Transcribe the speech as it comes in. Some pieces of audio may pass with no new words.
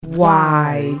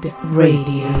Wide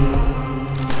Radio.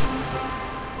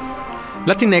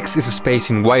 Latinx is a space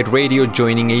in wide radio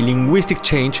joining a linguistic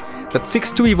change that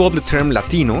seeks to evolve the term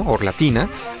Latino or Latina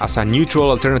as a neutral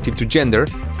alternative to gender,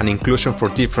 an inclusion for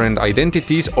different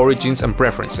identities, origins and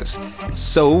preferences.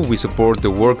 So we support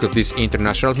the work of this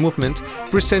international movement,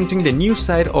 presenting the new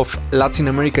side of Latin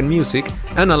American music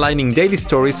and aligning daily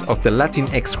stories of the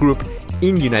Latinx group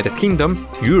in United Kingdom,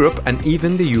 Europe and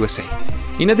even the USA.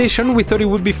 In addition, we thought it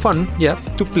would be fun,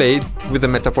 to play with the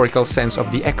metaphorical sense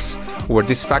of the X, where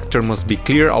this factor must be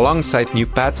clear alongside new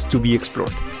paths to be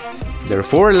explored.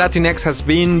 Therefore, Latinx has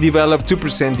been developed to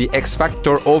present the X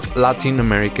factor of Latin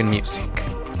American music.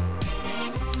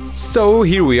 So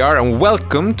here we are, and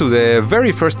welcome to the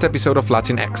very first episode of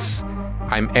Latinx.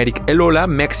 I'm Eric Elola,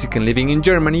 Mexican living in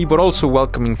Germany, but also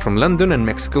welcoming from London and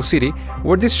Mexico City,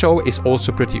 where this show is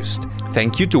also produced.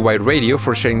 Thank you to Wide Radio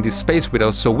for sharing this space with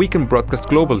us so we can broadcast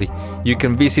globally. You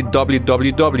can visit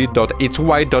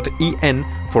www.itswide.en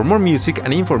for more music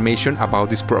and information about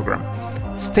this program.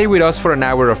 Stay with us for an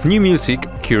hour of new music,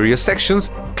 curious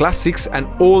sections, classics and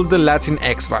all the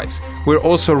Latinx vibes. We're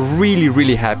also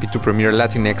really happy to premiere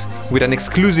Latinx with an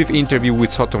exclusive interview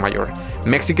with Sotomayor,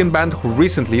 Mexican band who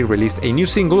recently released a new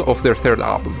single of their third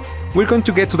album. We're going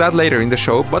to get to that later in the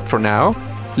show, but for now,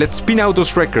 let's spin out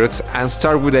those records and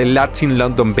start with a Latin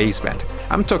London-based band.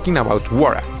 I'm talking about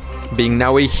Wara. Being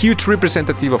now a huge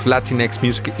representative of Latinx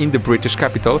music in the British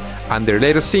capital, and their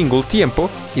latest single, Tiempo,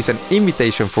 is an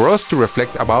invitation for us to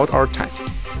reflect about our time.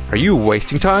 Are you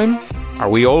wasting time? Are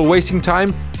we all wasting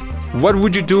time? What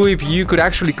would you do if you could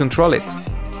actually control it?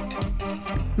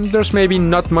 There's maybe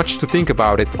not much to think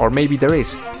about it, or maybe there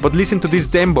is, but listen to this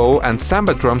dembow and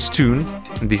samba drums tune.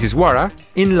 This is Wara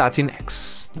in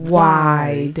Latinx.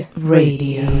 Wide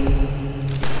Radio.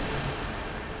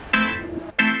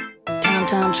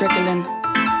 Time trickling,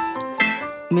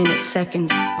 minutes,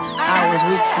 seconds, hours,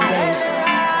 weeks and days.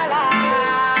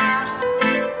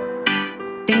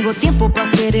 Tengo tiempo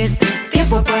pa' quererte,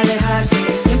 tiempo pa' dejarte,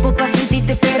 tiempo pa'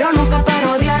 sentirte pero nunca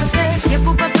para odiarte,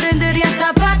 tiempo pa' aprender y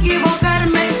hasta pa'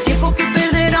 equivocarme, tiempo que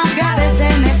perder aunque a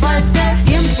veces me falte,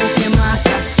 tiempo que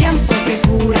mata, tiempo que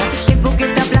cura, tiempo que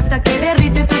te aplasta, que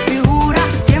derrite tu figura,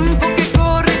 tiempo que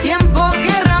corre, tiempo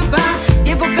que rampa,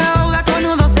 tiempo que ahoga con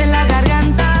nudos en la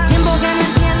garganta.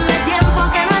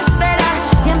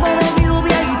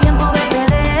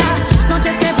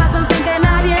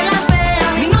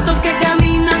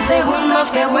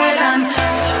 Que vuelan.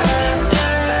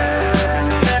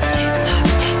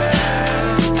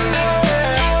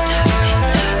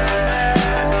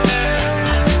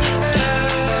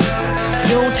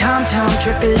 Yo, time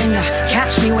trickling.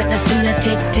 Catch me witnessing the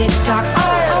tick tock.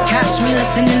 Catch me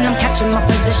listening. I'm catching my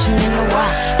position in a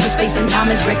while. The space and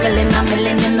time is wriggling. I'm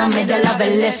milling in the middle of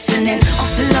it, listening. I'm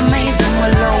still amazed and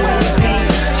will always be.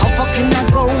 How far can I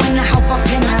go and how far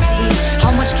can I see?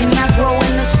 How much can I grow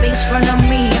in the space front of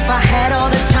me? If I had all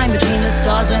the time between the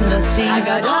stars and the seas, I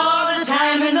got all the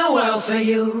time in the world for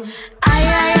you.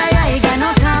 I got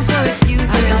no time for excuses.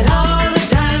 I got all the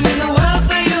time in the world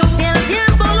for you. Si el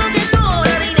tiempo lo que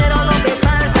sobra, dinero lo que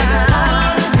falta. I got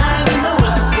all the time in the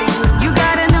world for you. You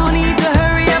gotta no need to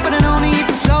hurry up and no need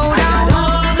to slow down. I got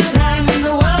all the time in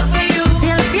the world for you. Si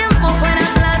el tiempo fuera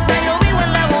plata, yo vivo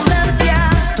en la abundancia.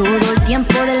 Todo el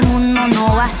tiempo del mundo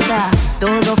no basta.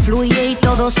 Todo fluye y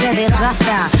todo se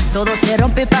desgasta. Todo se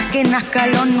rompe pa' que nazca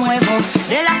lo nuevo.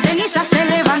 De la ceniza se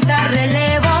levanta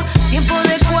relevo. Tiempo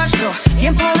de cuarzo,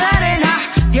 tiempo de arena,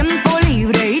 tiempo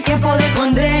libre y tiempo de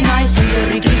condena. Y siempre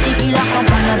riquitiqui y la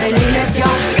campana de la iglesia.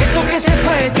 Tiempo que se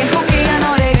fue, tiempo que ya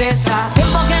no regresa.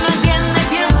 Tiempo que no entiende,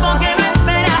 tiempo que no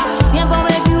espera. Tiempo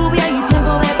de lluvia y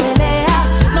tiempo de pelea.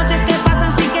 Noches que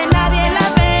pasan sin que nadie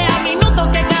las vea. Minutos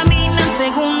que caminan,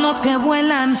 segundos que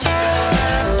vuelan.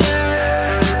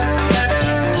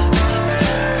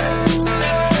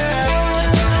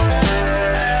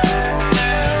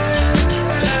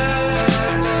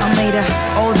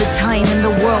 All the time in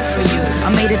the world for you. I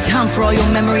made a time for all your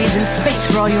memories and space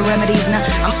for all your remedies. Now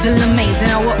I'm still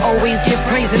amazing. I will always give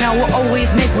praise and I will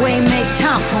always make way, make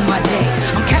time for my day.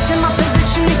 I'm catching my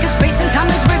position because space and time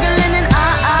is wriggling and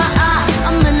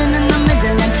I'm milling in the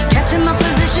middle and catching my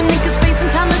position because space and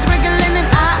time is wriggling and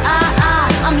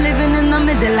I'm living in the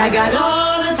middle. I got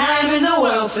all the time in the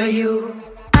world for you.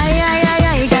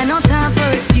 I got no time for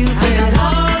excuses. I got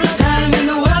all the time in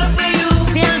the world for you.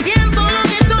 Still tiempo lo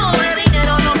que sobra,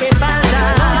 dinero lo que falta. I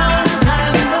got all the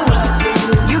time in the world for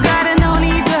you. You gotta no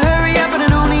need to hurry up and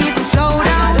no need to slow down.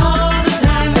 I got all the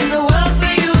time in the world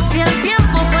for you. Si el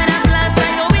tiempo fuera plata,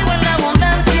 yo vivo en la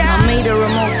abundancia. I made a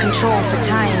remote control for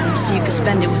time so you could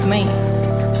spend it with me.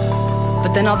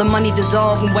 But Then all the money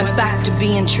dissolved and went back to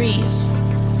being trees.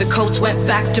 The coats went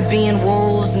back to being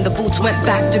wolves, and the boots went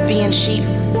back to being sheep.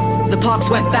 The parks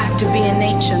went back to being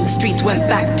nature, and the streets went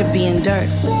back to being dirt.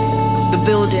 The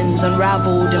buildings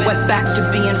unraveled and went back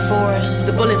to being forests.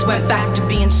 The bullets went back to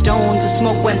being stones. The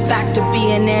smoke went back to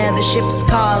being air. The ships,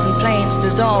 cars, and planes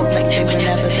dissolved like they were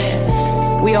never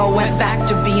there. We all went back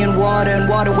to being water, and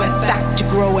water went back to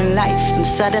growing life. And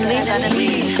suddenly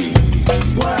we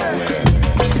were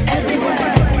everywhere.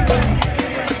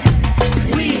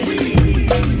 We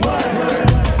were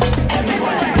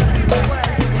everywhere.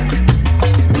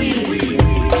 We were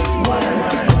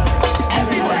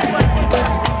everywhere.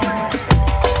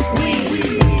 We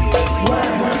were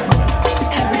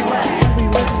everywhere.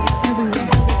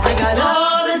 I got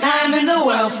all the time in the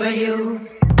world for you.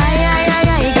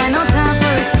 I got no time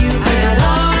for excuses. I got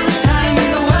all the time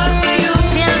in the world for you.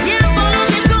 Si el tiempo no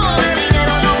te sobra, el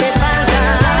dinero no te falta.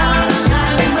 I got all the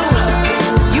time in the world for you.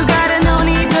 You gotta no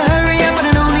need to hurry up, but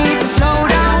no need to slow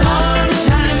down. I got all the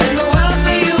time in the world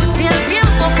for you. Si el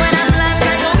tiempo fuera plata,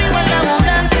 yo vivo en la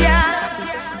abundancia.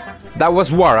 That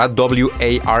was Wara,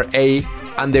 W-A-R-A,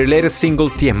 and their latest single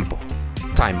Tiempo,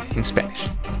 time in Spanish.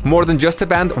 More than just a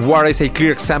band, Wara is a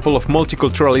clear example of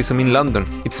multiculturalism in London.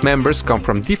 Its members come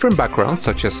from different backgrounds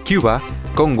such as Cuba,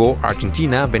 Congo,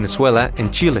 Argentina, Venezuela,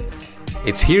 and Chile.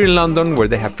 It's here in London where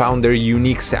they have found their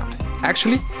unique sound.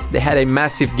 Actually, they had a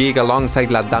massive gig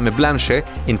alongside La Dame Blanche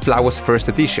in Flawa's first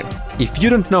edition. If you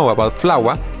don't know about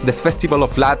Flawa, the Festival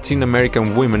of Latin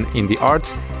American Women in the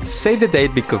Arts, save the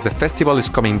date because the festival is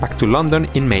coming back to London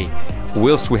in May.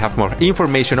 Whilst we have more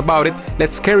information about it,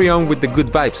 let's carry on with the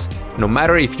good vibes. No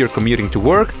matter if you're commuting to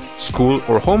work, school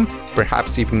or home,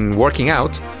 perhaps even working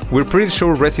out, we're pretty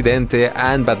sure Residente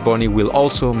and Bad Bunny will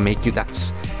also make you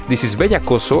dance. This is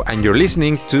Bellacoso and you're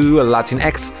listening to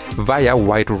Latinx via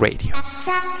White Radio.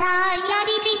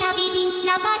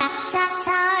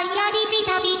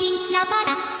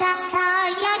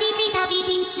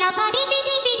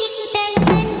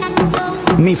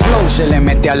 Mi flow se le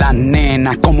mete a las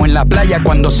nenas, como en la playa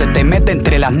cuando se te mete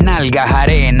entre las nalgas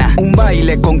arena. Un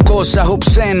baile con cosas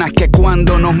obscenas que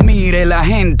cuando nos mire la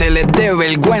gente les dé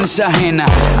vergüenza ajena.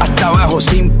 Hasta abajo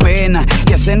sin pena,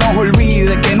 que se nos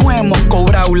olvide que no hemos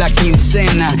cobrado la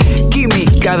quincena.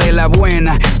 Química de la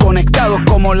buena, conectados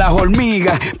como las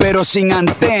hormigas, pero sin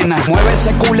antenas. Mueve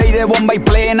ese culé de bomba y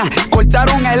plena.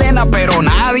 Cortaron a Elena, pero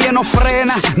nadie nos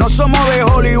frena. No somos de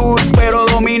Hollywood, pero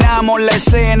dominamos la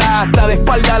escena. Hasta de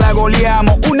espalda la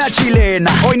goleamos, una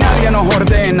chilena. Hoy nadie nos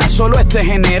ordena, solo este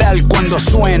general cuando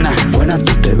suena. Buena,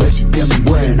 tú te ves bien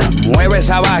buena. Mueve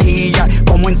esa vajilla,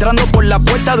 como entrando por la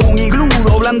puerta de un iglú,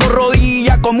 doblando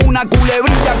rodillas, como una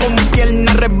culebrilla, con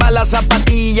pierna resbala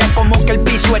zapatilla, como que el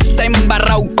piso está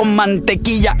embarrado con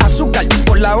mantequilla, azúcar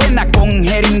por la avena con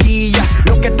jeringuilla.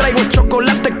 Lo que traigo es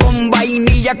chocolate con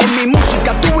vainilla, con mi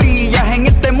música tú brillas. En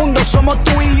este mundo somos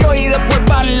tú y yo y después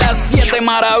van las 7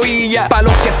 maravillas. Pa'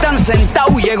 los que están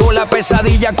sentados llegó la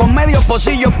pesadilla, con medio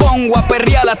pocillo pongo a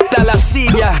perrear hasta la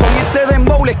silla. Con este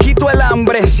dembow les quito el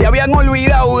hambre, se habían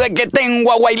olvidado de que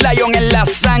tengo a White Lion en la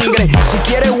sangre. Si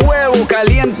quieres huevo,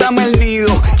 caliéntame el nido.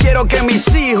 Quiero que mis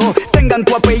hijos tengan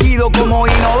tu apellido, como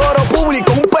inodoro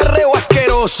público, un perreo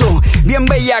asqueroso. Bien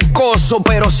bellacoso,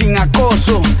 pero sin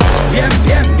acoso. Bien,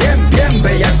 bien, bien, bien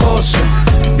bellacoso.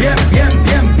 Bien, bien,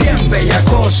 bien, bien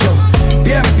bellacoso.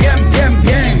 Bien, bien, bien,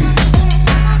 bien.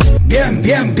 Bien,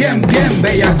 bien, bien, bien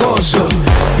bellacoso.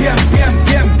 Bien, bien,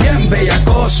 bien, bien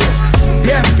bellacoso.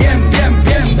 Bien, bien, bien,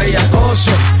 bien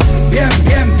bellacoso. Bien,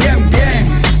 bien, bien, bien.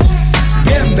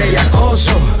 Bien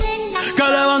bellacoso. Que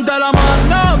levante la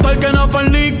mano para el que no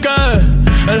fornique.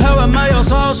 El jefe es medio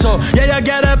soso y ella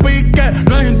quiere pique.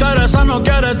 No es interesa, no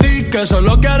quiere tique.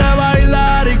 Solo quiere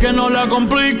bailar y que no la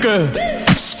complique.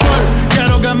 Squirt,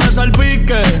 quiero que me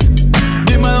salpique.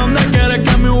 Dime dónde quieres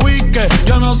que me ubique.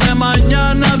 Yo no sé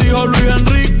mañana, dijo Luis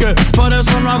Enrique. Por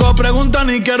eso no hago preguntas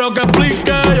ni quiero que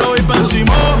explique. Yo voy pa'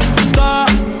 encima,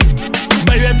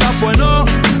 baby, está bueno,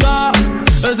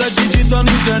 ese chichito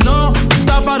ni se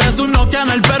nota. Parece un Nokia,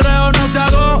 en el perreo no se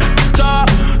agota.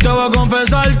 Te voy a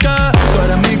confesar que tú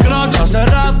eres mi crush hace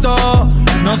rato.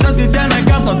 No sé si tienes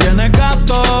gato o tienes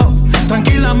gato.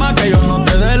 Tranquila más que yo no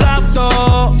te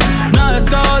delato. Nada de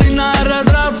story, nada de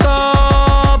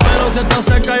retrato. Pero si estás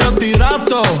seca yo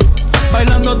tirato.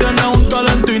 Bailando tienes un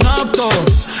talento inapto.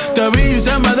 Te vi y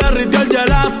se me derritió el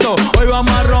gelato. Hoy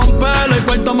vamos a romper el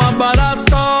cuarto más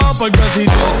barato. Porque si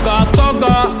toca,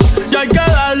 toca. Y hay que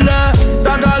darle.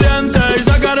 Está caliente y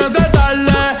se quiere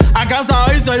tarde. A casa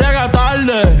hoy se llega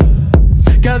tarde.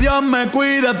 Que Dios me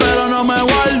cuide pero no me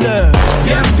guarde.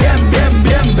 Bien, bien, bien,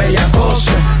 bien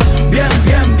bellacoso. Bien,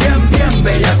 bien, bien, bien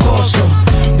bellacoso.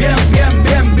 Bien, bien,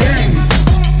 bien.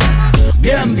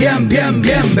 bien, bien,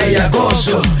 bien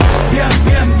bellacoso. Bien,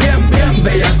 bien, bien, bien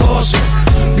bellacoso.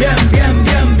 Bien, bien,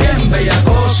 bien, bien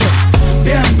bellacoso.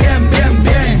 Bien, bien, bien,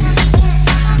 bien,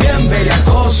 bien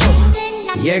bellacoso.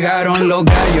 Llegaron los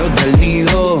gallos del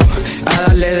nido a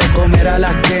darle de comer a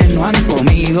las que no han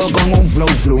comido con un flow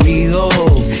fluido.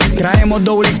 Traemos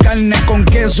doble carne con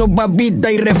queso,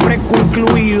 papita y refresco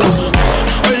incluido.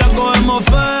 Hoy la cogemos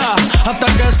fea hasta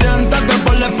que sienta que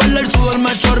por la espalda el sudor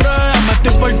me chorrea. Me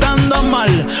estoy portando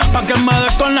mal pa' que me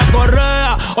des con la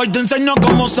correa. Hoy te enseño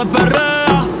cómo se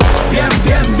perrea. Bien,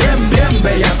 bien, bien, bien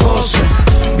bellacoso.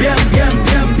 Bien, bien,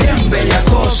 bien, bien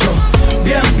bellacoso.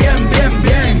 Bien, bien, bien,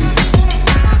 bien.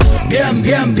 Bien,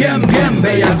 bien, bien, bien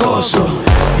bellacoso.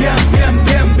 Bien, bien,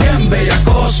 bien, bien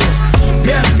bellacoso.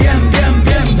 Bien, bien, bien,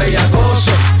 bien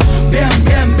bellacoso. Bien,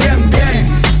 bien, bien, bien.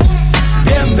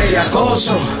 Bien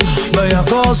bellacoso.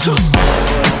 Bellacoso.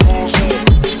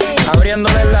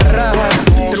 Abriéndole la raja.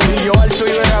 Trujillo Alto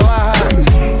y Vega Baja.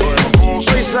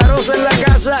 Soy Zarosa en la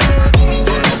casa.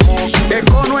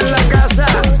 Econo en la casa.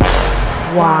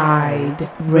 Wide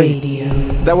Radio.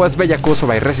 That was Bellacoso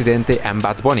by Residente and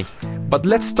Bad Bunny. But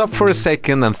let's stop for a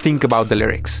second and think about the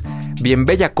lyrics. Bien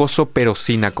bellacoso pero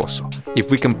sin acoso.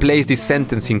 If we can place this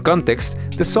sentence in context,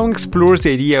 the song explores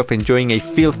the idea of enjoying a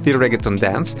filthy reggaeton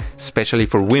dance, especially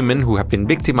for women who have been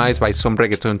victimized by some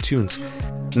reggaeton tunes.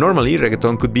 Normally,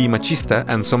 reggaeton could be machista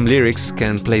and some lyrics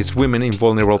can place women in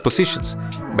vulnerable positions.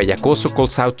 Bellacoso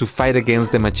calls out to fight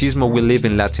against the machismo we live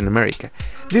in Latin America.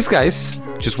 These guys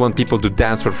just want people to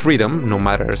dance for freedom, no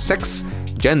matter sex,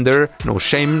 gender, no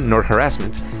shame nor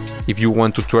harassment. If you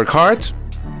want to twerk hard,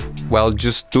 well,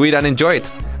 just do it and enjoy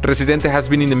it. Residente has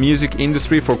been in the music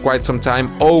industry for quite some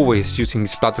time, always using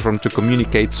his platform to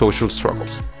communicate social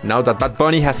struggles. Now that Bad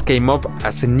Bunny has came up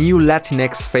as a new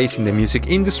Latinx face in the music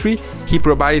industry, he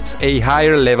provides a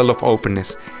higher level of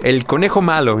openness. El Conejo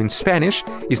Malo in Spanish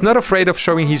is not afraid of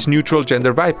showing his neutral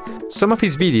gender vibe. Some of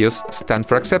his videos stand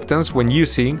for acceptance when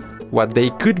using what they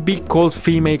could be called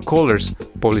female colors,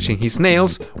 polishing his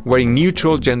nails, wearing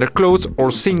neutral gender clothes,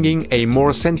 or singing a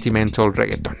more sentimental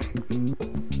reggaeton.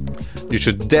 You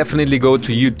should definitely go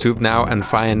to YouTube now and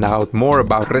find out more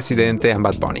about Residente and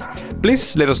Bad Bunny.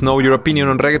 Please let us know your opinion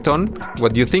on reggaeton,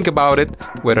 what you think about it,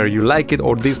 whether you like it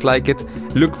or dislike it.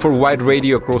 Look for Wide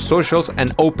Radio across socials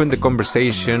and open the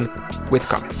conversation with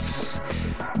comments.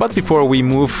 But before we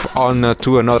move on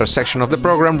to another section of the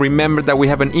program, remember that we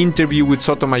have an interview with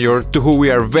Sotomayor, to whom we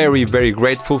are very, very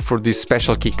grateful for this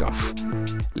special kickoff.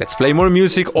 Let's play more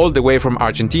music all the way from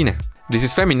Argentina. This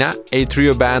is Femina, a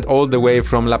trio band all the way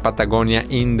from La Patagonia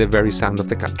in the very sound of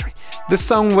the country. The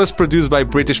song was produced by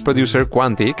British producer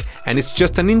Quantic and it's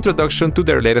just an introduction to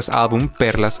their latest album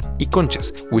Perlas y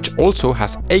Conchas, which also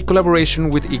has a collaboration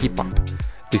with Iggy Pop.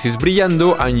 This is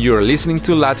Brillando and you're listening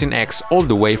to Latinx all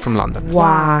the way from London.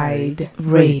 Wide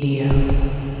Radio.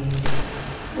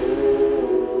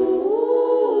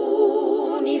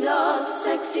 Unidos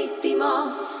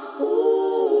existimos.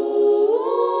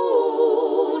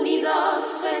 Unidos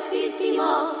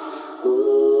existimos.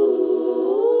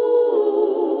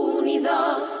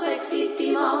 Unidos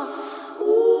existimos.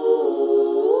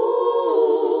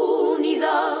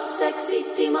 Unidos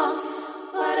existimos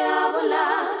para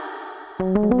volar.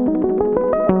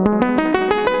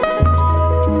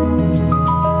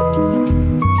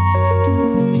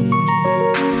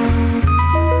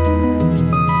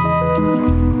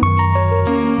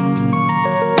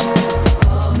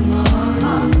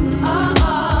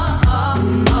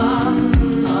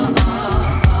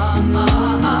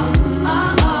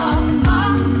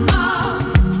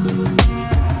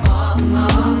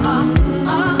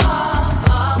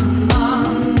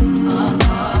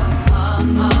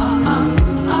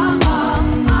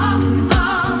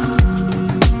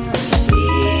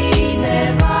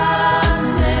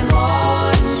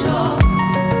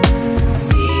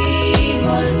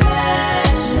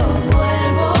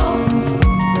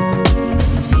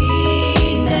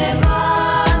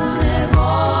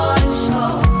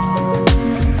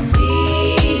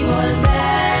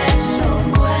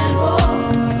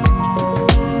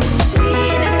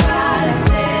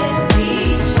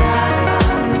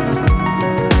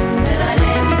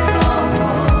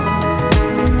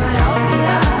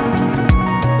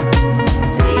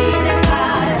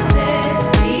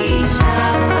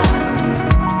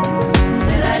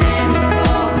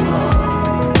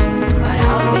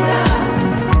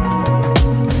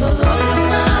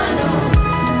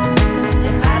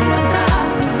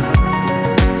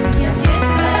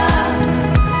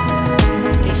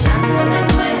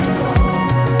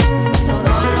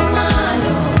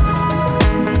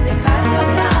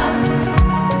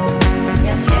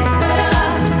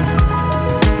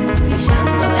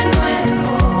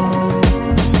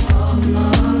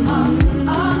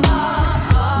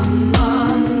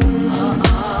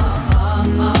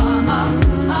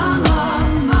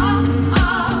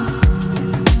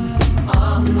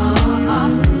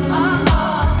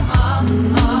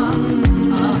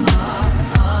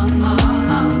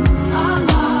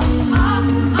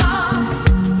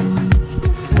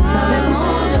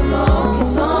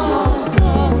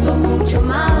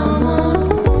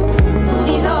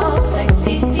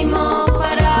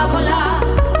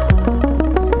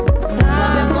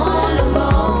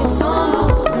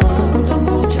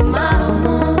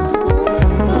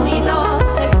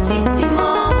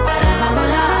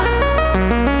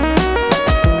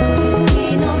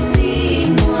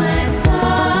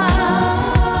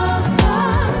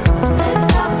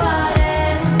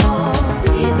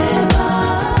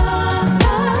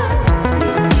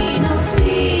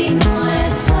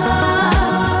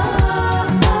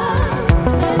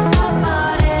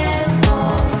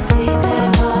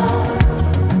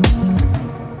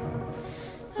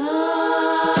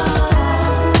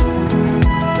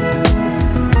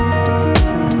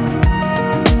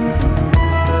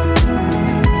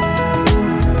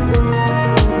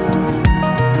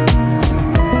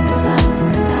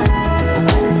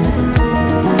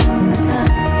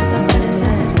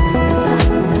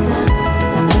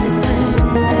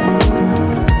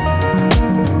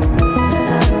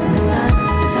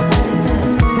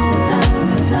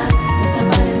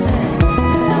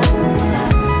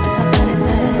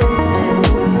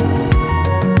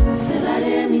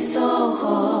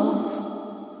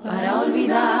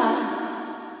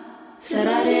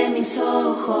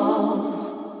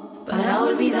 ojos para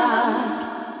olvidar.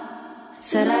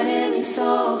 Cerraré mis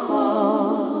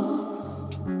ojos.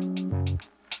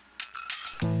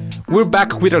 We're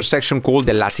back with our section called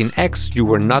the Latinx you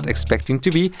were not expecting to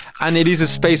be, and it is a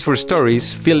space for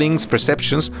stories, feelings,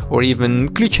 perceptions, or even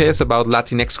cliches about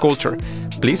Latinx culture.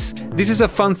 Please, this is a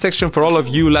fun section for all of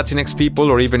you Latinx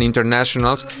people or even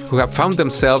internationals who have found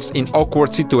themselves in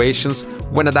awkward situations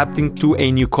when adapting to a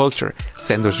new culture.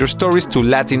 Send us your stories to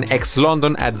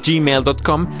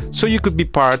latinxlondon@gmail.com so you could be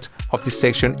part of this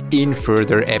section in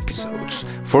further episodes.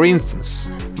 For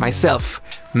instance, myself,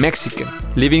 Mexican,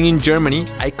 living in Germany,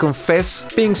 I confess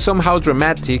being somehow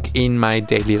dramatic in my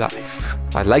daily life.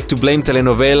 I'd like to blame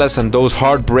telenovelas and those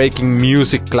heartbreaking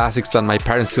music classics that my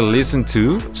parents still listen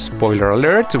to. Spoiler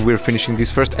alert, we're finishing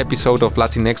this first episode of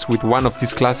Latinx with one of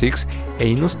these classics,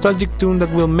 a nostalgic tune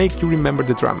that will make you remember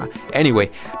the drama. Anyway,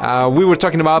 we were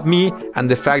talking about me and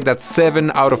the fact that 7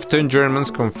 out of 10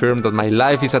 Germans confirm that my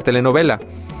life is a telenovela.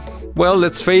 Well,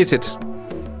 let's face it.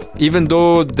 Even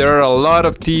though there are a lot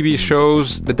of TV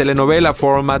shows, the telenovela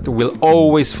format will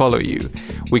always follow you.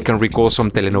 We can recall some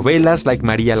telenovelas like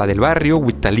María la del Barrio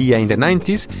with Thalía in the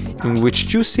 90s, in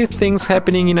which you see things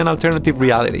happening in an alternative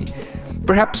reality.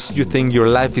 Perhaps you think your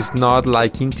life is not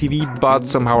like in TV, but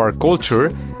somehow our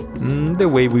culture, the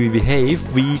way we behave,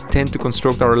 we tend to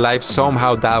construct our lives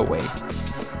somehow that way.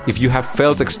 If you have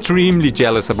felt extremely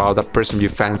jealous about a person you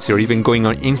fancy, or even going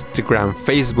on Instagram,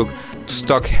 Facebook to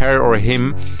stalk her or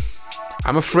him,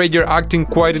 I'm afraid you're acting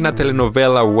quite in a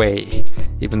telenovela way.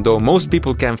 Even though most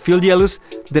people can feel jealous,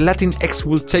 the Latinx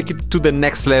will take it to the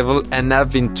next level, and I've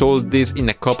been told this in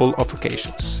a couple of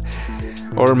occasions.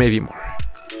 Or maybe more.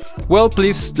 Well,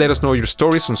 please let us know your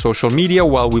stories on social media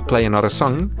while we play another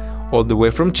song. All the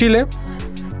way from Chile,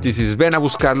 this is Ven a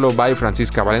Buscarlo by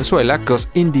Francisca Valenzuela, because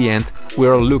in the end,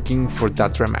 we're all looking for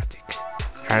that dramatic,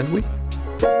 aren't we?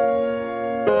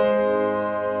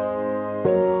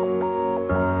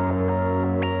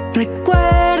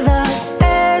 ¿Recuerdas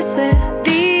ese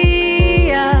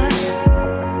día?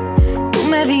 Tú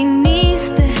me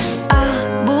viniste a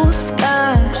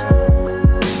buscar.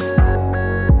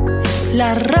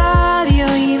 La radio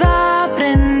iba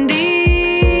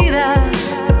prendida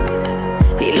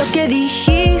y lo que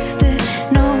dijiste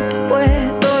no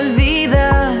puedo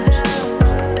olvidar.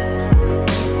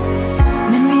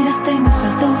 Me miraste y me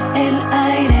faltó el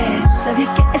aire.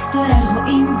 Sabía que esto era algo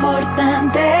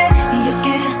importante.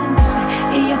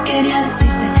 Y yo quería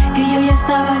decirte que yo ya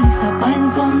estaba lista para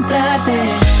encontrarte.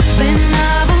 Ven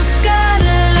a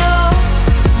buscarlo,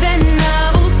 ven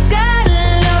a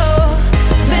buscarlo,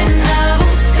 ven a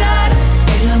buscar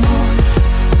el amor.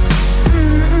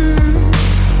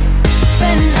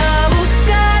 Ven a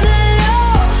buscarlo,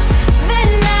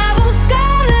 ven a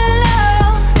buscarlo,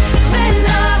 ven a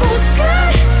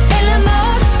buscar el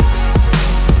amor.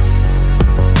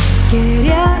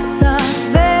 Quería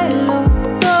saberlo.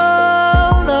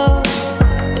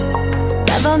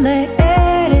 ¿Dónde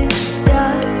eres?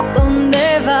 ¿Ya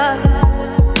dónde vas?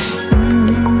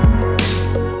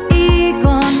 Y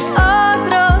con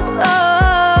otros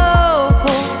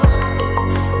ojos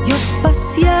yo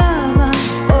paseaba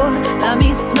por la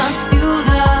misma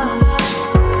ciudad.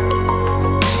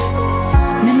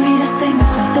 Me miraste y me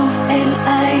faltó el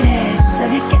aire.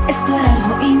 Sabía que esto era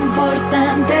algo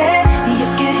importante. Y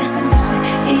yo quería sentirte,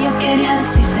 y yo quería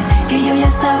decirte que yo ya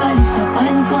estaba lista para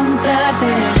encontrarte.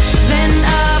 Ven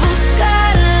a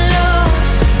buscarlo,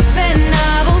 ven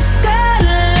a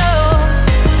buscarlo,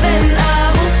 ven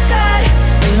a buscar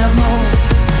el amor,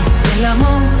 el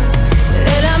amor,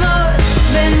 el amor.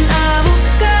 Ven a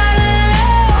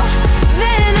buscarlo,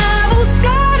 ven a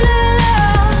buscarlo,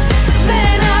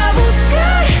 ven a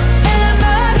buscar el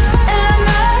amor, el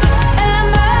amor, el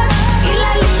amor. Y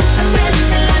la luz se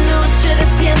prende, la noche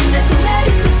desciende, tú me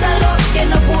dices algo que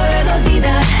no puedo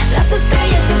olvidar. Las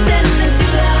estrellas se prenden,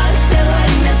 ciudad se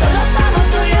duerme, solo estamos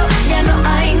tú y yo, ya no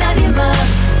hay nadie más.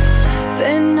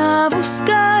 Ven a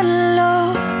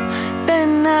buscarlo,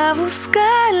 ven a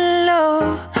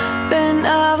buscarlo, ven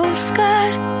a buscar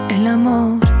el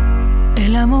amor,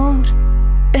 el amor,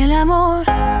 el amor.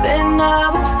 Ven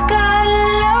a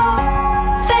buscarlo,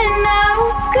 ven a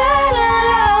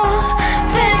buscarlo,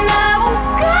 ven a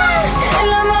buscar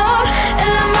el amor,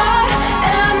 el amor,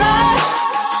 el amor.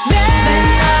 Ven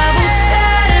a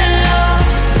buscarlo,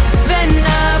 ven a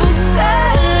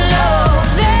buscarlo,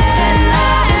 ven a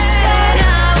buscar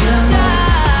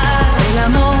el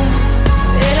amor,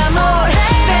 el amor.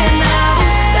 Ven a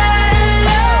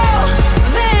buscarlo,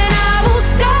 ven a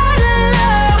buscarlo,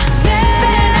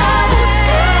 ven a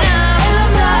buscar el amor.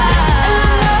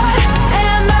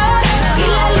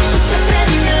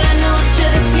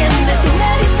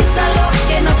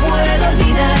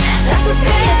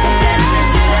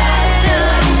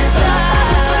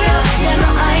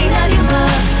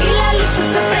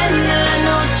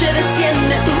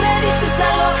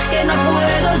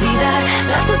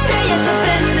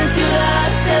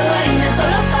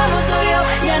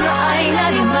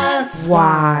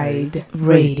 Wide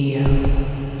Radio.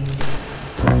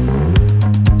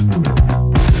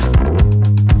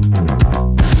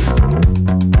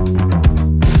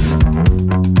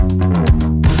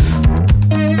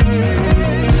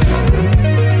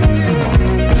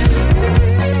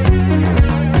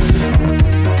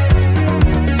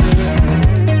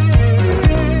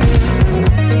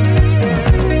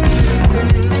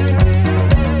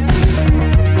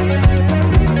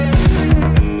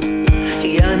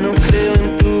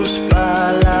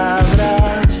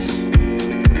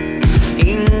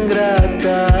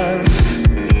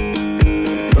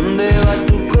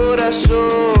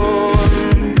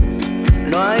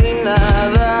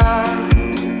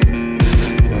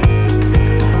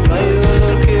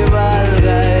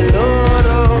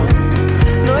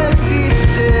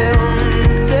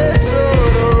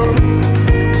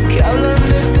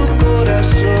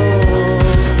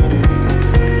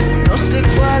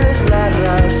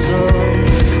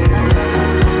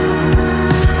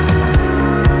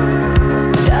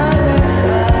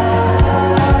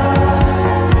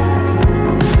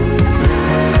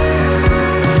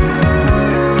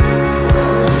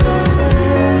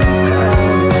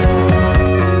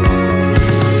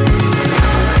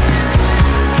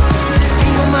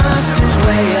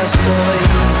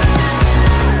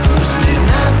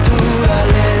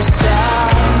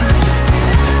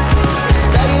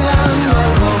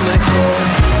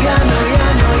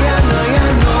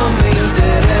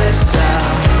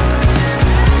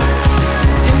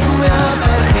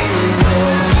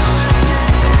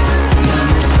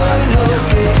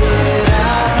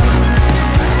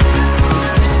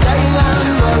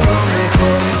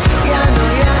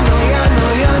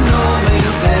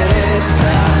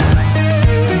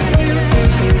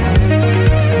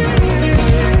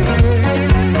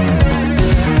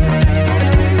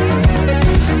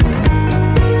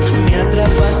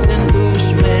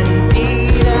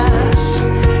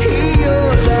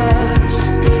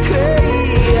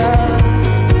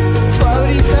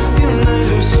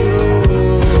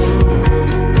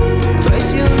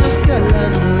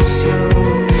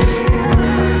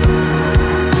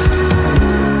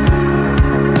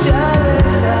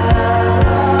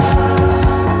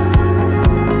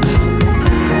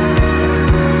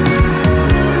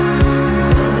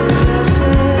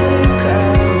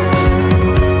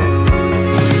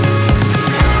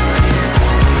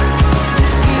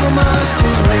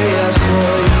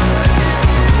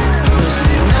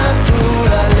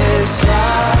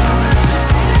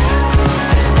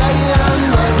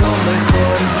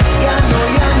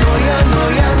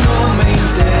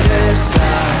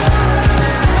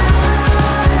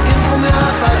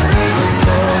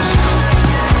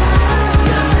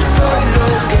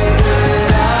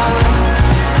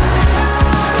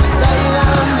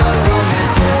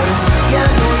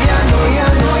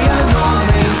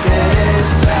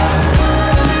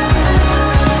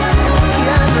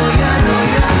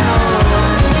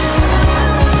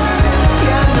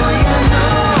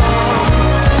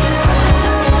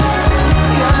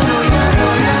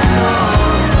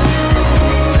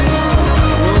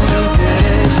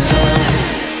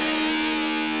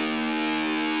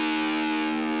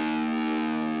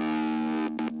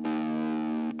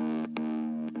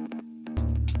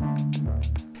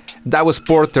 That was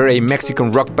Porter, a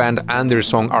Mexican rock band, and their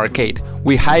song Arcade.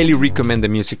 We highly recommend the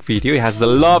music video. It has the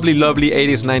lovely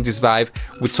 80s, 90s vibe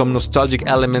with some nostalgic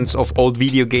elements of old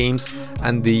video games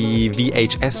and the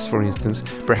VHS, for instance.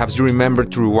 Perhaps you remember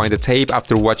to rewind the tape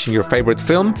after watching your favorite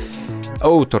film.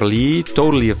 Oh, totally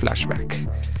a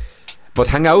flashback. But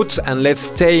hang out and let's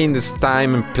stay in this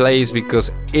time and place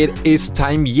because it is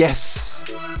time, yes.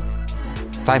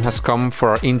 Time has come for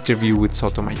our interview with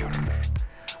Sotomayor.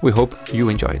 We hope you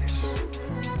enjoy this.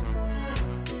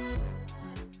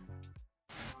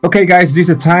 Okay, guys, this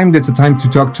is a time. That's a time to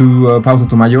talk to Pau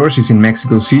Sotomayor. She's in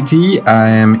Mexico City. I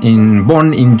am in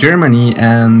Bonn, in Germany,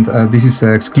 and this is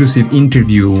an exclusive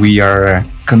interview. We are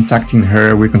contacting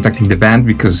her. We're contacting the band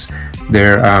because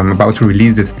they're about to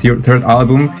release the third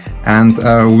album, and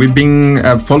we've been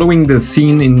following the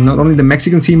scene in not only the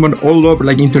Mexican scene but all over,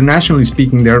 like internationally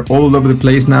speaking. They're all over the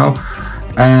place now,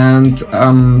 and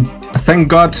thank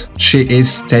God she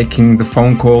is taking the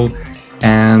phone call.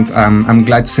 And I'm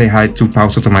glad to say hi to Pau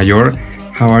Sotomayor.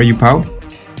 How are you, Pau?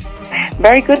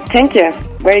 Very good, thank you.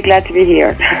 Very glad to be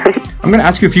here. I'm going to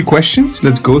ask you a few questions.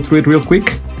 Let's go through it real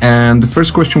quick. And the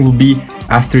first question will be,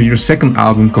 after your second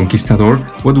album, Conquistador,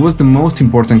 what was the most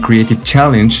important creative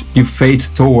challenge you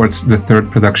faced towards the third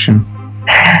production?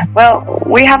 Well,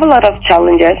 we have a lot of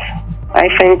challenges. I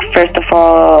think, first of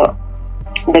all,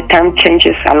 the time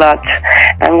changes a lot,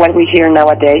 and what we hear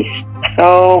nowadays,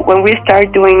 So when we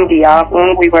started doing the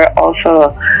album, we were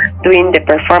also doing the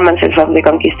performances of the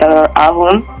Conquistador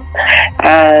album,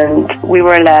 and we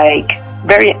were like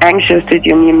very anxious to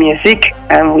do new music,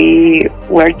 and we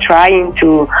were trying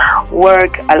to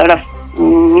work a lot of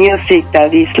music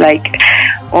that is like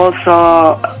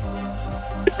also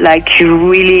like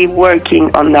really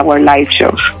working on our live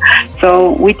shows.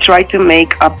 So we tried to make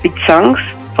upbeat songs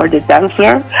for the dance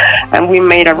floor, and we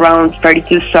made around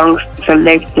 32 songs to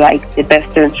select like the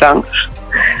best 10 songs.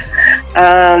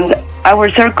 And our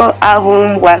Circle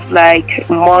album was like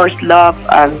more love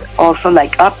and also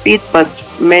like upbeat, but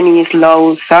many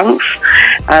slow songs,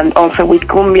 and also with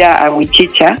cumbia and with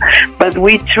chicha. But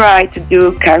we try to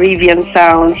do Caribbean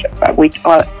sounds with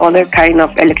other kind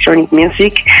of electronic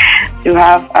music to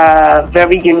have a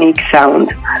very unique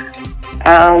sound.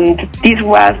 And this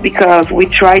was because we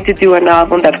tried to do an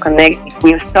album that connects with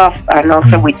new stuff and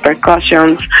also with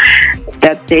percussions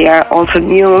that they are also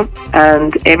new,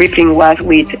 and everything was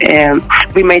with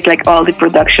we made like all the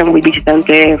production with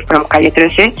Visitante from Calle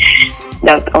 13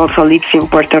 that also lives in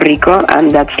Puerto Rico,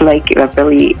 and that's like a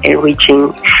very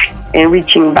enriching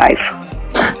vibe.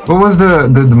 What was the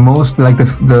most like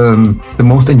the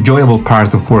most enjoyable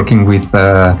part of working with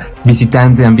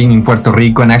Visitante and being in Puerto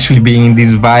Rico and actually being in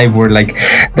this vibe where like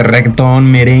the reggaeton,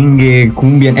 merengue,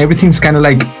 cumbia, and everything's kind of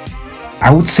like,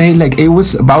 I would say like it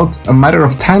was about a matter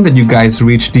of time that you guys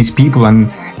reached these people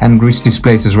and reached these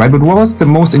places, right? But what was the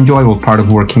most enjoyable part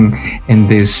of working in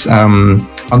this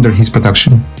under his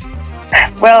production?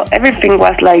 Well, everything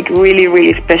was like really,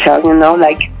 really special, you know,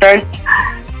 like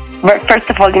first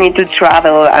of all, you need to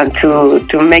travel and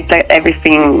to make like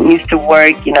everything needs to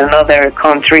work in another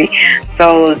country.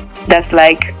 So that's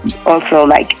like also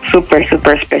like super,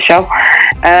 super special.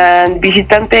 And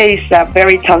Visitante is a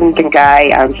very talented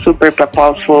guy and super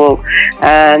purposeful.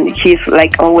 And he's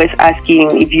like always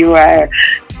asking if you are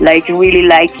like really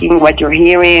liking what you're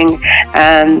hearing.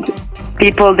 And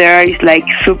people there is like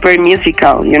super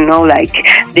musical, you know, like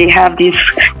they have this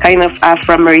kind of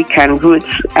Afro-American roots,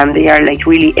 and they are like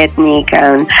really ethnic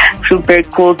and super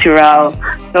cultural.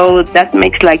 So that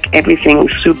makes like everything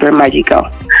super magical.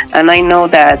 And I know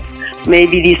that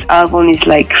maybe this album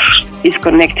is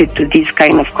connected to this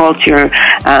kind of culture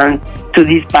and to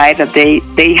this vibe that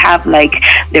they have like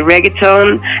the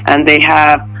reggaeton, and they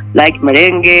have like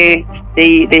merengue.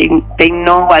 They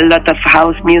know a lot of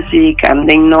house music, and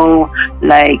they know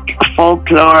like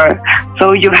folklore.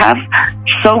 So you have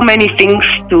so many things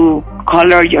to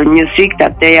color your music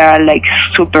that they are like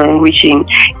super enriching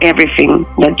everything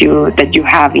that you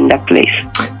have in that place.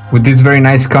 With this very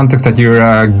nice context that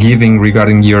you're giving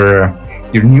regarding your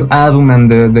new album and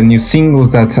the new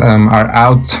singles that are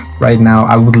out right now,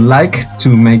 I would like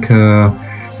to make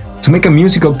a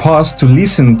musical pause to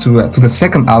listen to the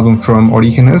second album from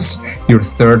Orígenes, your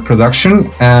third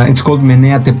production. It's called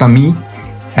Menéate Pa' Mí,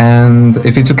 and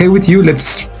if it's okay with you,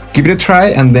 let's give it a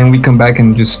try, and then we come back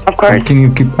and just continue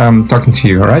keep talking to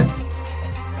you, all right?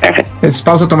 Perfect. It's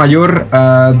Pausa Tomayor.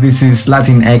 This is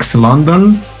Latinx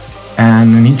London,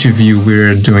 and an interview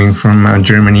we're doing from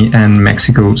Germany and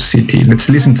Mexico City. Let's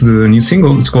listen to the new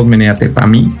single. It's called Menéate Pa'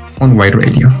 Mí on White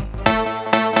Radio.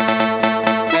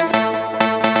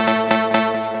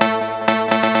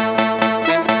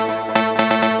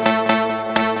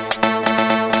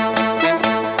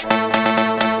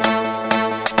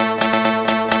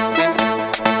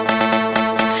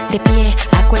 De pie,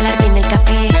 a colar bien el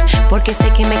café, porque sé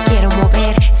que me quiero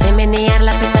mover. Sé menear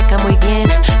la petaca muy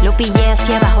bien, lo pillé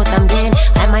hacia abajo también.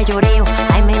 Hay mayoreo,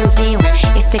 hay menudeo,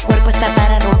 este cuerpo está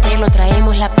para romperlo.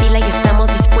 Traemos la pila y estamos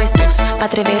dispuestos, pa'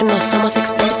 atrevernos, somos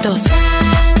expertos.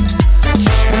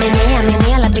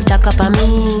 Menea la petaca pa'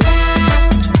 mí,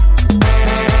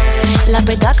 la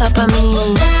petaca pa'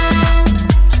 mí.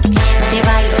 Te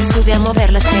bailo, sube a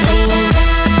moverlo este ring.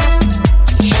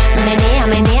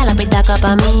 Menea la petaca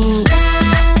pa' mí,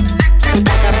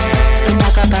 petaca pa' mí,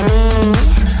 petaca pa' mí,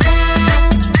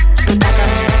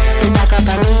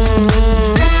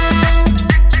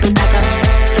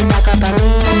 petaca pa'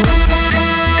 mí.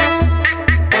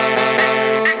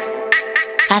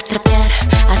 A trapear,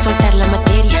 a soltar la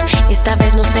materia, esta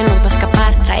vez no se nos va a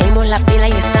escapar. Traemos la pila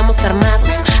y estamos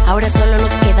armados, ahora solo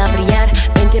nos queda brillar.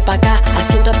 Vente pa' acá,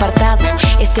 asiento apartado,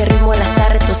 este ritmo la está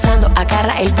retosando.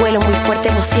 Agarra el vuelo muy fuerte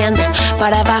voceando,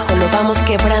 para abajo lo vamos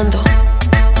quebrando,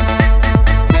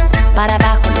 para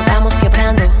abajo lo vamos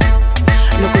quebrando.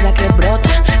 Locura que brota,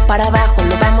 para abajo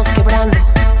lo vamos quebrando,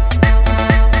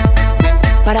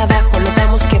 para abajo lo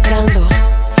vamos quebrando.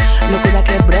 Locura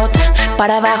que brota,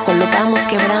 para abajo lo vamos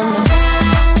quebrando.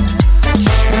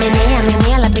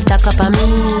 Menea la petaca pa' mí,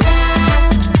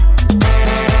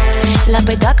 la la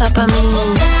petaca pa' mí.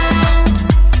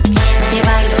 Te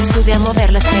bailo, sube a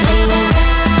moverla este ring.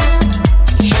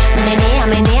 Menea,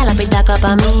 menea la petaca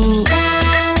pa' mí.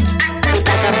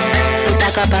 Petaca,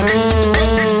 petaca pa' mí.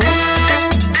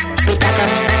 Petaca,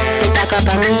 petaca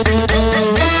pa' mí.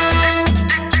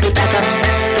 Petaca,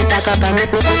 petaca pa' mí.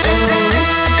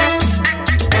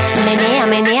 Menea,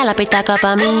 menea la petaca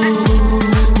pa' mí.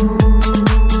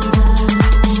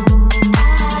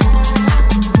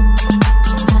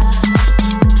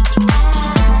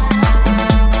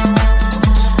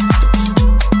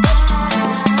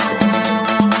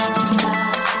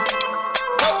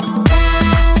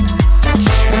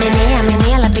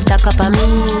 Pa' mí,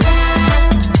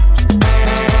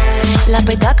 la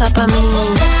petaca pa' mí.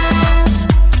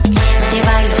 Te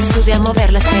bailo, sube a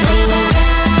moverla este ring.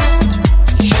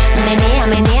 Menea,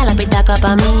 menea la petaca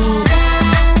pa' mí.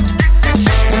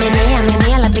 Menea,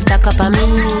 menea la petaca pa' mí.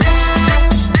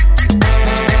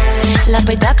 La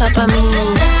petaca pa' mí.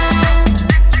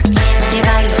 Te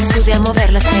bailo, sube a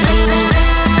moverla este ring.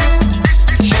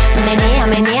 Menea,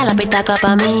 menea la petaca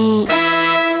pa' mí.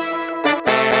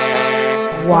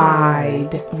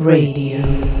 Wide Radio.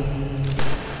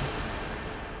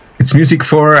 It's music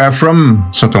from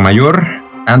Sotomayor,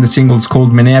 and the single is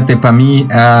called Menéate Pa' Mí.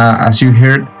 As you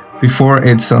heard before,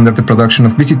 it's under the production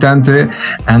of Visitante,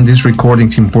 and this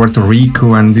recording's in Puerto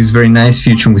Rico, and this very nice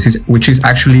fusion, which is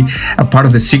actually a part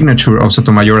of the signature of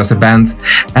Sotomayor as a band.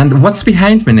 And what's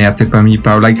behind Menéate Pa' Mí,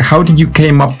 Pau? Like, how did you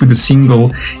came up with the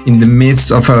single in the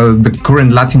midst of the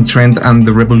current Latin trend and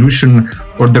the revolution,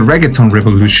 or the reggaeton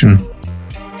revolution?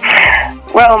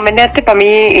 Well, Menéate Pa'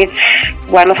 Mí, it's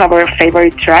one of our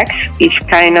favorite tracks. It's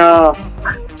kind of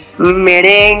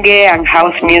merengue and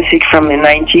house music from the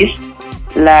 90s.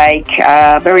 Like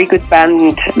a very good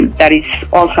band that is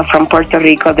also from Puerto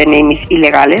Rico. The name is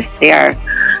Ilegales. They are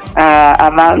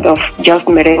a band of just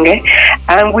merengue.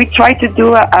 And we tried to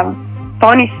do a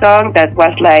funny song that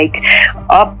was like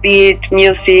upbeat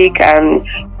music and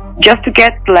just to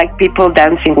get like people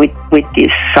dancing with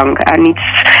this song. And it's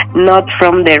not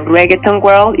from the reggaeton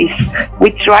world. We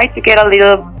try to get a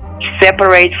little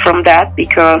separate from that,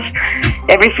 because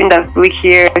everything that we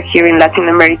hear here in Latin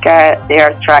America, they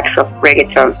are tracks of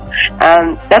reggaeton,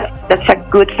 and that's a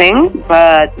good thing.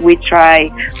 But we try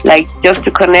like just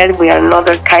to connect with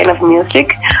another kind of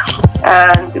music,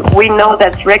 and we know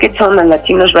that reggaeton and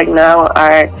Latinos right now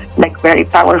are like very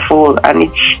powerful,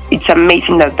 and it's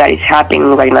amazing that is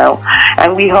happening right now,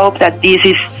 and we hope that this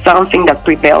is something that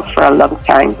prevails for a long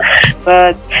time.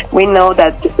 But we know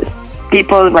that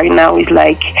people right now is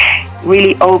like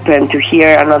really open to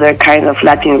hear another kind of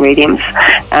Latin rhythms,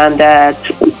 and that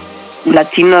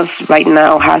Latinos right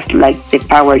now has like the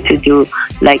power to do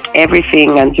like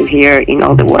everything and to hear in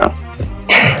all the world.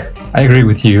 I agree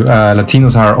with you.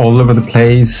 Latinos are all over the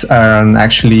place, and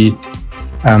actually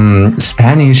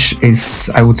Spanish is,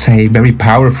 I would say, very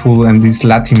powerful, and this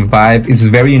Latin vibe is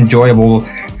very enjoyable,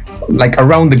 like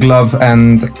around the globe.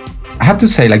 And I have to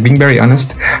say, like, being very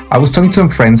honest, I was talking to some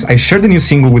friends. I shared the new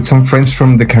single with some friends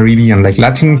from the Caribbean, like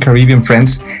Latin Caribbean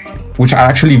friends, which are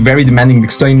actually very demanding,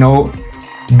 because they know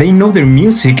their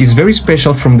music is very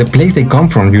special from the place they come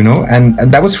from, you know? And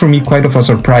that was for me quite of a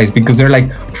surprise, because they're like,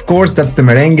 of course, that's the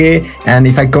merengue, and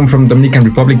if I come from Dominican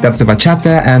Republic, that's the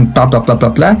bachata, and blah, blah, blah, blah,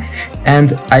 blah.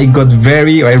 And I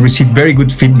received very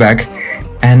good feedback.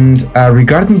 And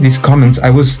regarding these comments,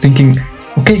 I was thinking,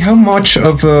 okay, how much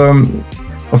of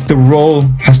the role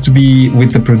has to be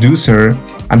with the producer,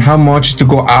 and how much to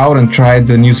go out and try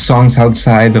the new songs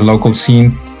outside the local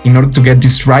scene in order to get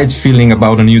this right feeling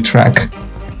about a new track?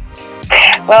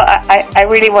 Well, I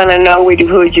really want to know with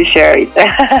who you share it.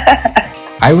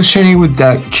 I was sharing with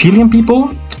Chilean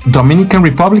people, Dominican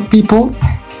Republic people,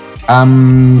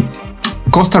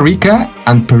 Costa Rica,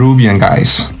 and Peruvian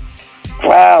guys.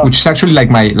 Wow. Which is actually like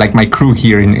my crew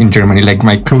here in Germany, like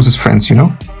my closest friends, you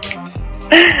know?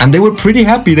 And they were pretty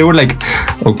happy. They were like,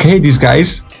 okay, these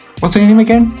guys, what's their name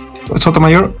again?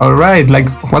 Sotomayor? All right, like,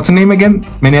 what's the name again?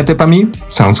 Menéate Pa' Mí?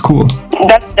 Sounds cool.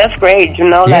 That's great, you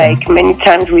know, yeah. Like many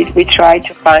times we try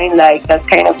to find like that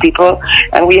kind of people,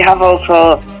 and we have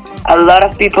also a lot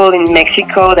of people in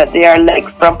Mexico that they are like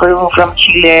from Peru, from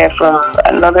Chile, from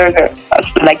another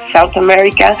like South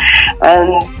America,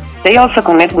 and they also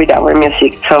connect with our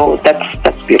music, so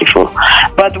that's beautiful.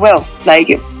 But well, like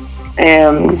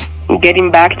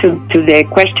getting back to the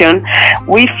question,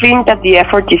 we think that the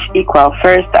effort is equal.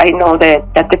 First, I know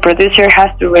that the producer has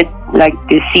to read like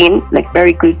the scene, like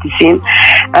very good the scene,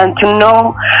 and to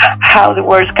know how the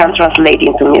words can translate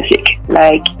into music,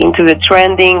 like into the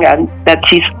trending, and that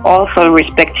she's also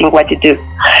respecting what you do.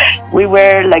 We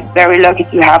were like very lucky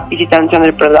to have Visitante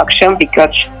under production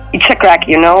because it's a crack,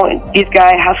 you know. This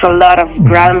guy has a lot of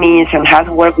Grammys and has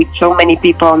worked with so many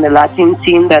people on the Latin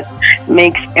scene that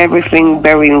makes everything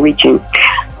very enriching.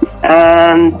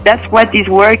 And that's what is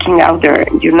working out there,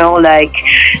 you know, like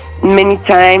many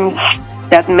times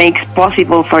that makes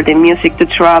possible for the music to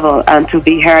travel and to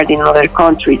be heard in other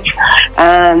countries.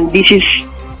 And this is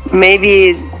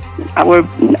maybe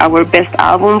our best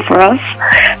album for us,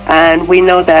 and we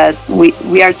know that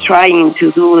we are trying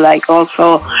to do like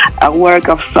also a work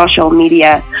of social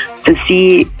media to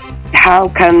see how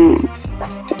can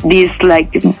this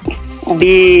like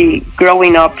be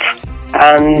growing up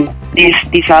and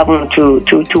this album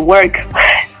to work.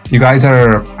 You guys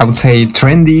are, I would say,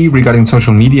 trendy regarding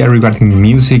social media, regarding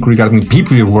music, regarding the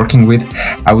people you're working with.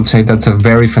 I would say that's a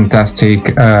very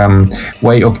fantastic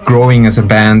way of growing as a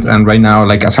band. And right now,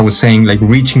 like as I was saying, like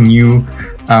reaching new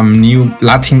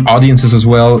Latin audiences as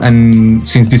well. And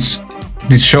since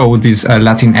this show, this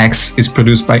Latin X, is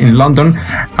produced in London,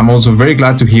 I'm also very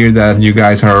glad to hear that you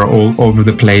guys are all over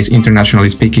the place, internationally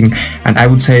speaking. And I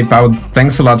would say, Pau,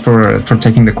 thanks a lot for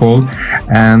taking the call.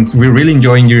 And we're really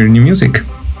enjoying your new music.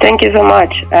 Thank you so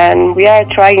much. And we are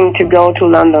trying to go to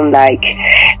London like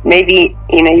maybe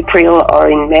in April or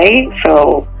in May.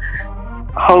 So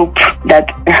hope that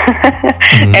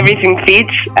everything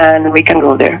fits and we can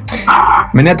go there.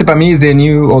 Meneate Pa' Mi is the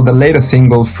new or the latest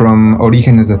single from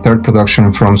Orígenes, the third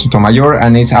production from Sotomayor,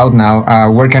 and it's out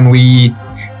now. Where can we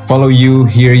follow you,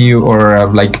 hear you, or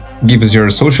like give us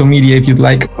your social media if you'd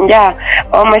like? Yeah,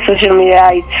 all my social media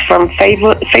it's from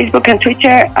Facebook and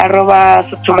Twitter,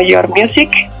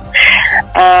 @SotomayorMusic,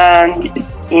 and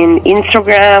in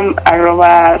Instagram,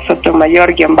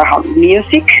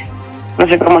 @Sotomayor_music. No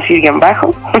sé cómo decir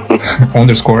 _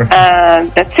 underscore.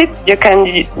 That's it. You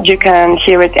can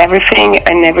hear it everything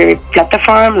in every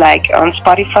platform, like on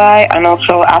Spotify and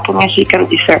also Apple Music and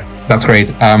Deezer. That's great.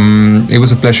 It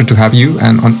was a pleasure to have you.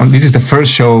 And this is the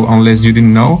first show, unless you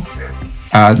didn't know.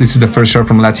 This is the first show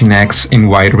from Latinx in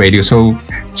Wide Radio. So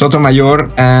Sotomayor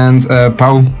and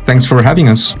Pau, thanks for having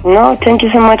us. No, thank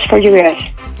you so much for you guys.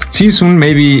 See you soon,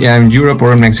 maybe in Europe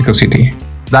or Mexico City.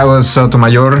 That was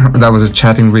Sotomayor. That was a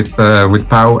chatting with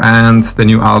Pau, and the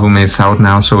new album is out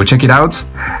now, so check it out.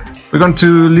 We're going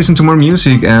to listen to more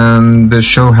music, and the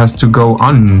show has to go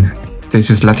on. This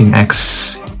is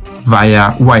Latinx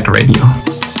via White Radio.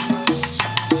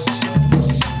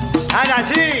 Ana,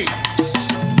 sí.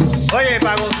 Oye,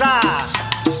 para gozar.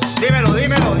 Dímelo,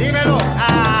 dímelo, dímelo.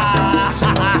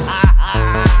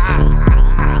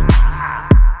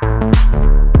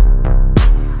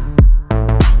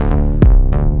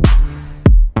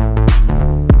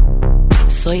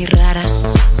 Soy rara,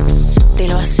 te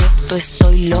lo acepto,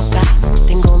 estoy loca,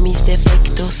 tengo mis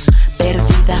defectos,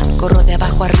 perdida, corro de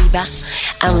abajo arriba,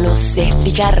 aún no sé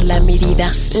fijar la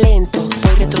medida, lento,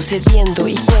 voy retrocediendo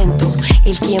y cuento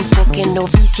el tiempo que no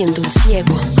vi siendo un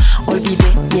ciego,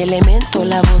 olvidé mi elemento,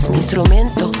 la voz mi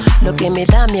instrumento, lo que me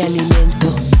da mi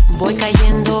alimento, voy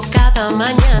cayendo cada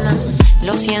mañana,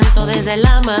 lo siento desde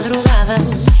la madrugada.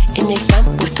 En el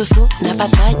campo esto es una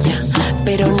batalla,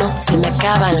 pero no se me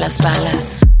acaban las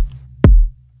balas.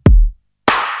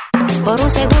 Por un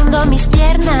segundo mis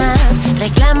piernas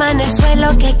reclaman el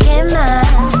suelo que quema.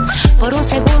 Por un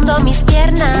segundo mis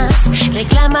piernas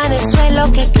reclaman el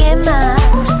suelo que quema.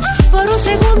 Por un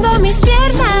segundo mis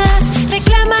piernas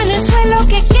reclaman el suelo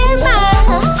que quema.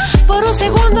 Por un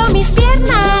segundo mis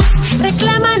piernas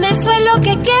reclaman el suelo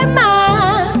que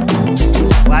quema.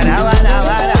 Para, para,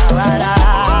 para, para.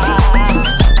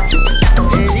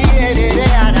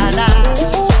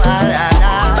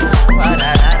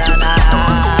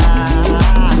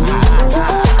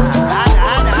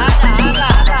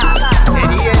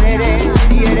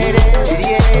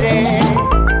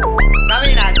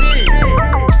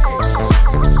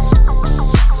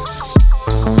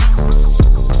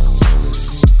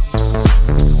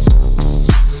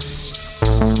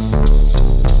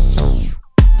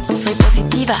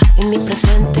 En mi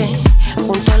presente,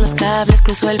 junto a los cables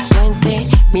cruzo el puente,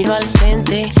 miro al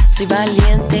frente, soy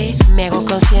valiente, me hago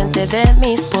consciente de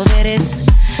mis poderes,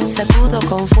 sacudo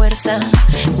con fuerza,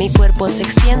 mi cuerpo se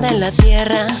extiende en la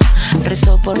tierra,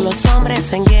 rezo por los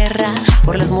hombres en guerra,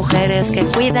 por las mujeres que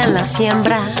cuidan la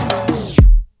siembra.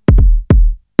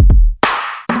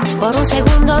 Por un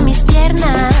segundo mis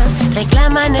piernas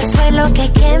reclaman el suelo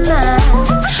que quema.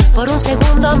 Por un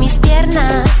segundo mis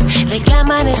piernas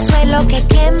reclaman el suelo que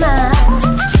quema.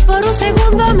 Por un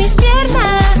segundo mis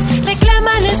piernas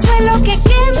reclaman el suelo que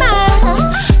quema.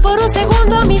 Por un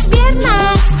segundo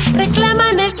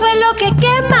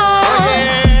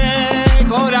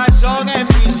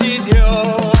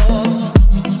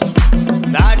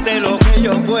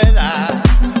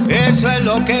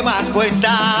lo que más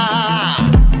cuesta.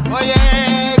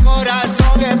 Oye,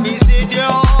 corazón en mi sitio,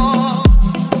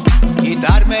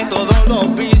 quitarme todos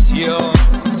los vicios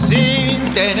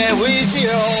sin tener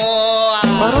juicio.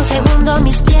 Por un segundo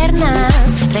mis piernas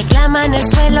reclaman el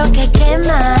suelo que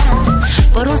quema.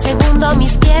 Por un segundo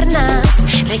mis piernas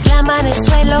reclaman el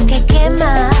suelo que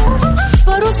quema.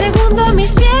 Por un segundo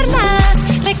mis piernas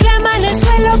reclaman el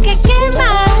suelo que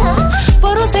quema.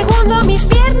 Por un segundo mis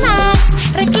piernas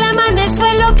reclaman el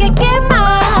suelo que quema.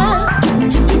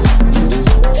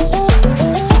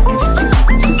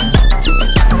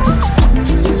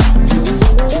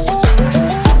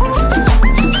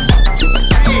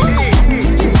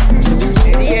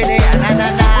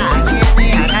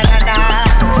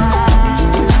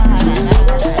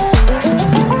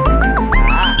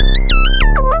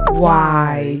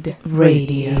 Wide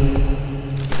Radio.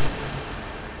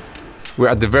 We're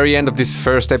at the very end of this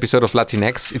first episode of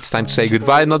Latinx. It's time to say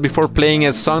goodbye, not before playing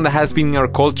a song that has been in our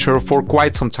culture for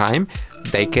quite some time.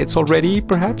 Decades already,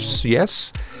 perhaps?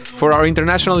 Yes? For our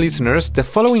international listeners, the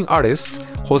following artist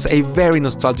holds a very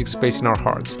nostalgic space in our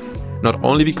hearts. Not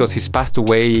only because he's passed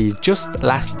away just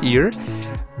last year,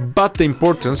 but the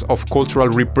importance of cultural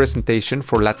representation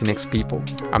for Latinx people.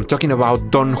 I'm talking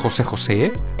about Don José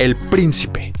José, El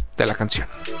Príncipe de la Canción,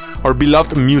 our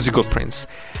beloved musical prince.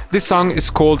 This song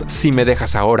is called Si Me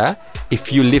Dejas Ahora,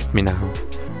 If You Leave Me Now.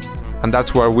 And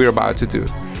that's what we're about to do.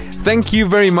 Thank you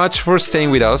very much for staying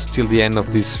with us till the end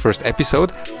of this first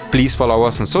episode. Please follow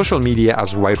us on social media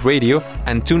as Wide Radio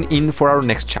and tune in for our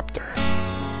next chapter.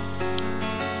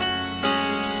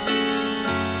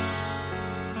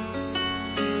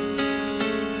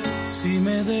 Si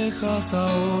me dejas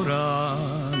ahora,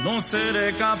 no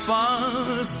seré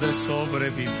capaz de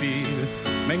sobrevivir.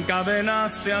 Me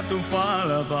encadenaste a tu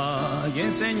falda y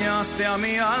enseñaste a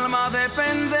mi alma a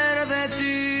depender de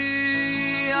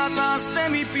ti. Ataste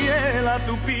mi piel a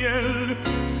tu piel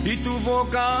y tu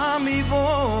boca a mi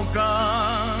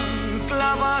boca.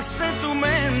 Clavaste tu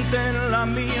mente en la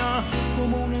mía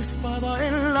como una espada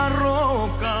en la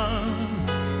roca.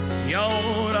 Y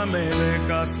ahora me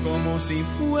dejas como si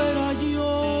fuera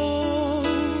yo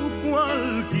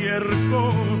cualquier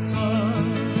cosa.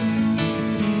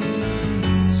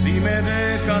 Si me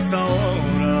dejas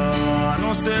ahora,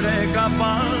 no seré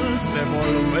capaz de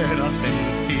volver a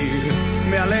sentir.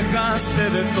 Me alejaste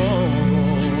de todo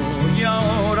y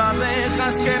ahora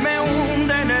dejas que me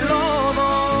hunde en el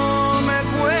lodo. Me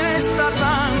cuesta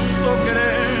tanto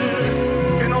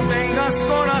creer que no tengas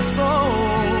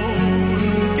corazón.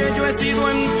 Yo he sido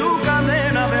en tu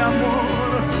cadena de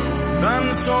amor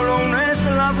tan solo un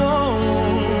eslabón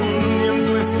y en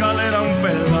tu escalera un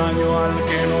peldaño al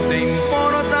que no te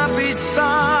importa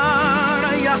pisar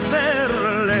y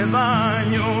hacerle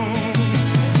daño.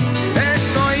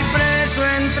 Estoy preso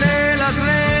entre las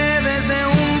redes de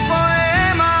un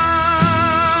poema.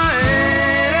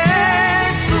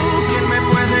 Eres tú quien me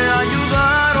puede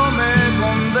ayudar o me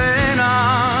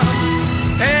condena.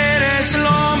 Eres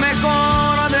lo mejor.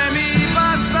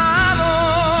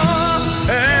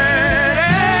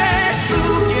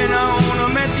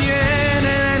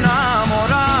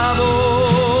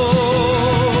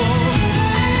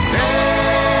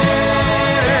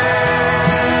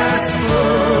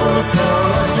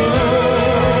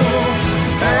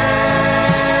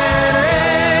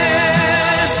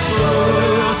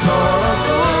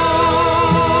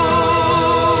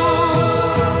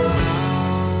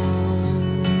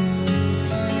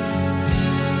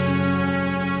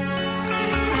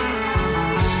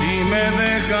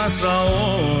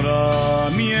 Ahora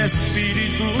mi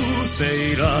espíritu se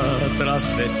irá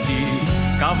tras de ti,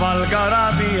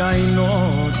 cabalgará día y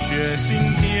noche,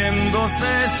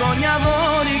 sintiéndose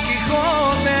soñador y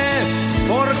Quijote,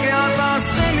 porque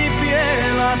ataste mi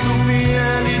piel a tu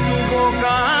piel y tu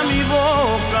boca a mi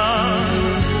boca,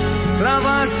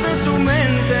 clavaste tu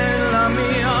mente en la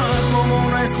mía como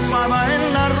una espada en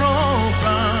la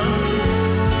roca,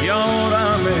 y ahora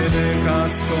me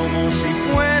dejas como si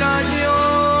fuera yo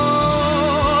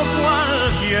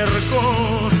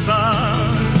cosa.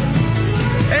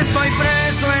 Estoy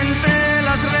preso entre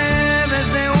las redes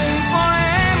de un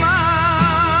poema.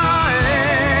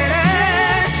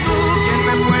 Eres tú quien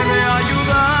me puede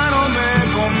ayudar o me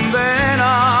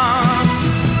condenas.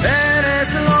 Eres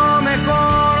lo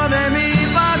mejor de mi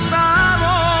pasado.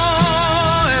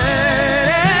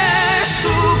 Eres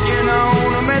tú quien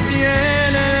aún me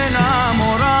tiene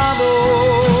enamorado.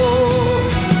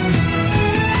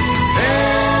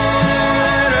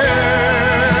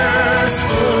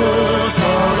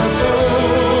 Solo tú.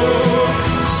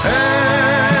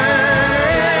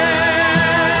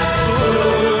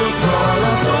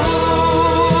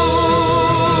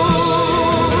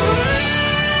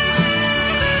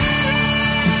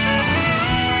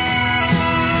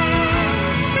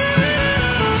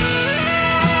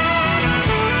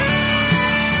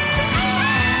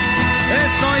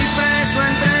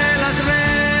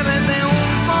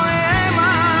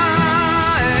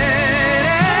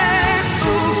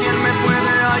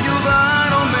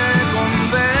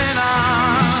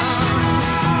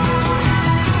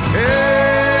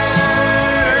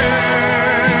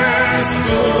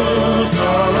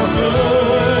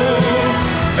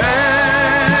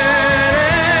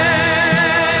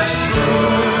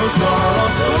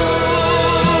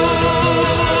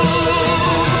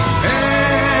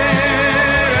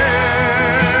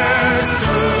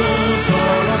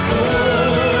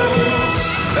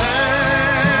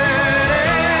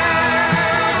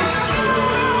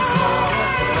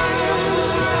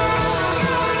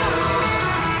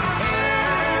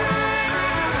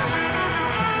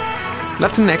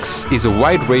 Latinx is a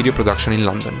wide radio production in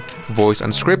London. Voice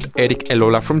and script Eric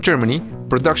Elola from Germany.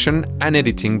 Production and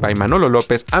editing by Manolo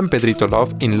Lopez and Pedrito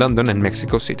Love in London and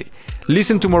Mexico City.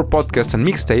 Listen to more podcasts and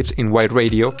mixtapes in Wide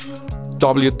Radio,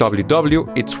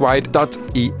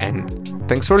 www.itswide.en.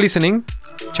 Thanks for listening.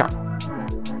 Ciao.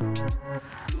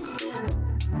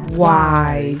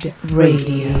 Wide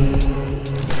Radio.